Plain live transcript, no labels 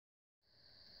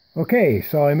Okay,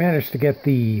 so I managed to get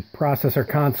the processor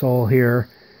console here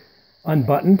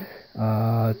unbuttoned.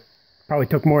 Probably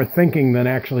took more thinking than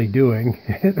actually doing.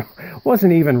 It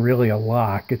wasn't even really a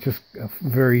lock. It's just a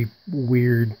very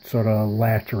weird sort of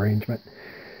latch arrangement.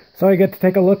 So I get to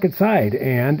take a look inside,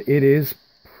 and it is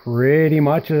pretty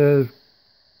much a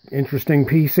interesting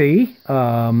PC.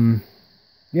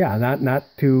 Yeah, not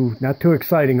too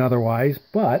exciting otherwise,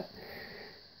 but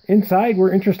inside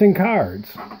were interesting cards.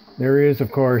 There is,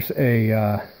 of course,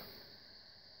 a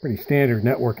pretty standard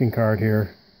networking card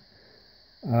here.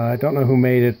 I don't know who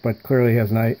made it, but clearly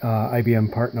has an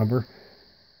IBM part number.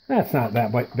 That's not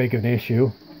that big of an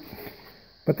issue.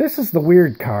 But this is the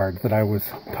weird card that I was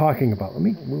talking about. Let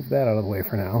me move that out of the way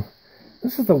for now.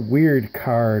 This is the weird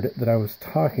card that I was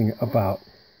talking about.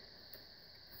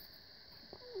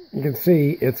 You can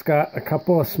see it's got a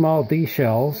couple of small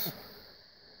D-shells,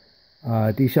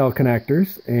 D-shell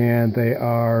connectors, and they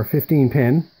are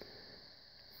 15-pin,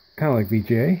 kind of like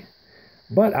VGA.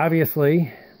 But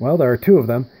obviously, well, there are two of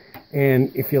them,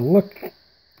 and if you look, it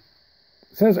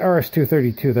says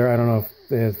RS-232 there. I don't know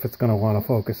if it's going to want to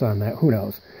focus on that. Who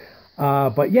knows?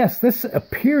 But yes, this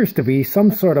appears to be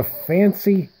some sort of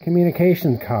fancy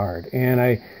communication card, and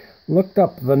I looked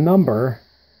up the number,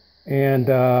 and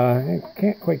I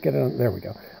can't quite get it. There we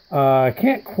go.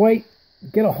 Can't quite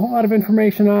get a whole lot of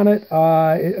information on it.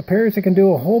 It appears it can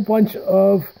do a whole bunch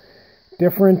of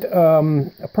different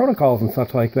protocols and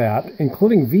such like that,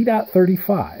 including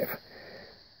V.35.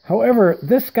 However,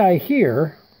 this guy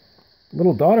here,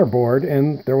 little daughter board,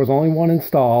 and there was only one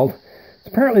installed. It's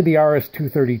apparently the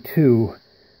RS-232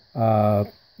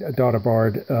 daughter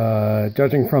board,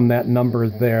 judging from that number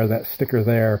there, that sticker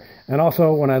there. And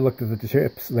also, when I looked at the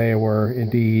chips, they were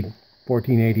indeed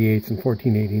 1488s and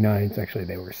 1489s. Actually,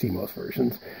 they were CMOS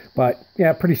versions. But,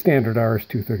 yeah, pretty standard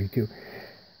RS-232.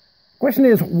 Question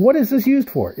is, what is this used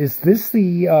for? Is this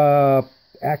the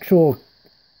actual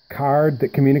card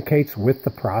that communicates with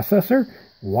the processor?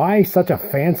 Why such a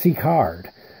fancy card?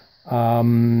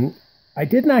 I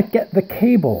did not get the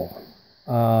cable.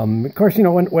 Of course, you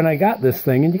know, when I got this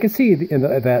thing, and you can see in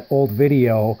that old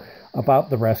video about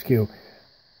the rescue,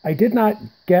 I did not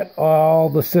get all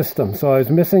the systems, so I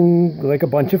was missing like a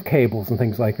bunch of cables and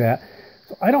things like that.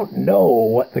 So I don't know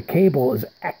what the cable is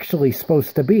actually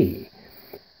supposed to be.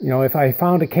 You know, if I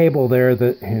found a cable there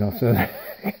that, you know, says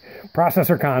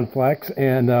processor complex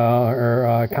and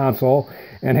or console,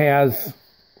 and has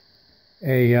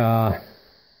a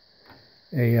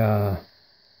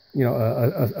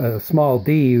small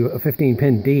D, a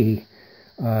 15-pin D,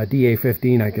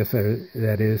 DA15, I guess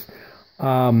that is,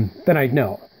 then I'd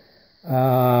know.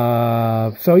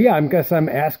 So yeah, I guess I'm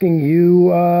asking you,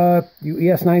 you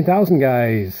ES9000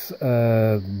 guys,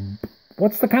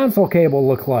 what's the console cable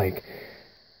look like?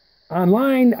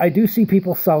 Online, I do see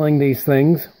people selling these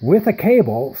things with a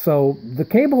cable, so the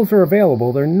cables are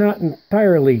available. They're not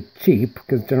entirely cheap,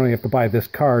 because generally you have to buy this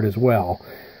card as well.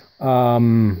 You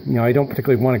know, I don't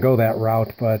particularly want to go that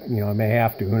route, but, you know, I may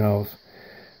have to, who knows.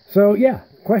 So, yeah,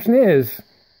 question is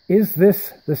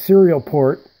this the serial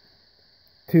port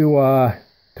to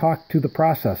talk to the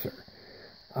processor?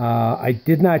 I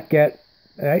did not get,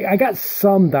 I got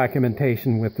some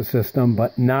documentation with the system,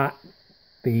 but not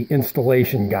the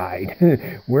installation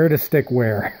guide. Where to stick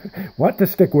where. What to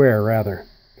stick where, rather.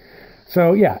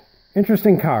 So, yeah,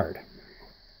 interesting card.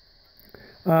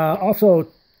 Also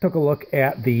took a look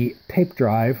at the tape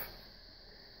drive,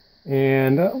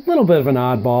 and a little bit of an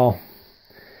oddball.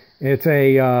 It's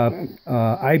a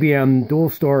IBM Dual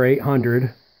Store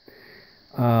 800,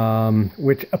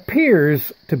 which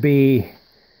appears to be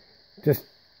just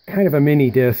kind of a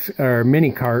mini disc, or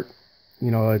mini cart,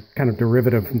 you know, a kind of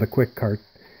derivative from the quick cart.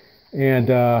 And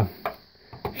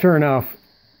sure enough,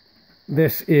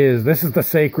 this is the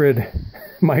sacred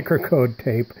microcode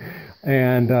tape.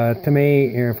 And to me,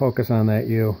 here, focus on that,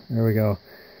 you. There we go.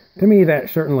 To me, that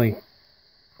certainly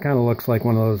kind of looks like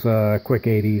one of those quick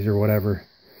 80s or whatever.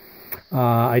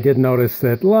 I did notice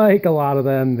that, like a lot of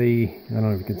them, I don't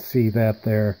know if you can see that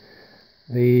there,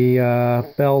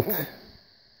 the belt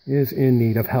is in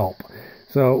need of help.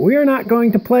 So we are not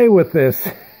going to play with this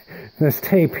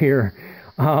tape here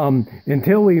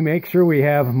until we make sure we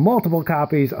have multiple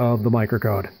copies of the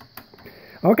microcode.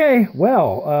 Okay,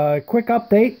 well, quick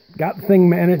update. Got the thing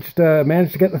managed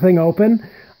to get the thing open.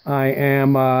 I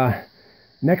am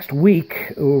next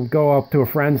week we'll go up to a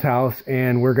friend's house,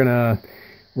 and we're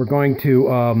going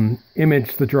to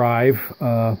image the drive,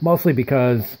 mostly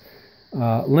because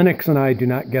Linux and I do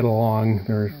not get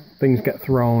along. Things get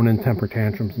thrown and temper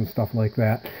tantrums and stuff like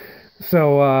that.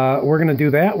 So we're going to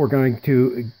do that. We're going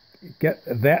to get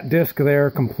that disk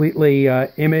there completely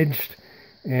imaged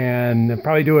and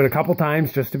probably do it a couple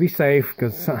times just to be safe,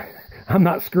 because I'm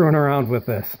not screwing around with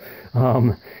this.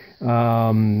 You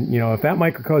know, if that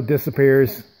microcode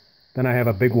disappears, then I have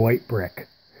a big white brick.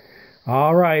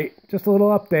 All right, just a little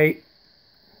update.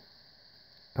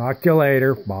 Talk to you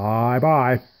later.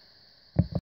 Bye-bye.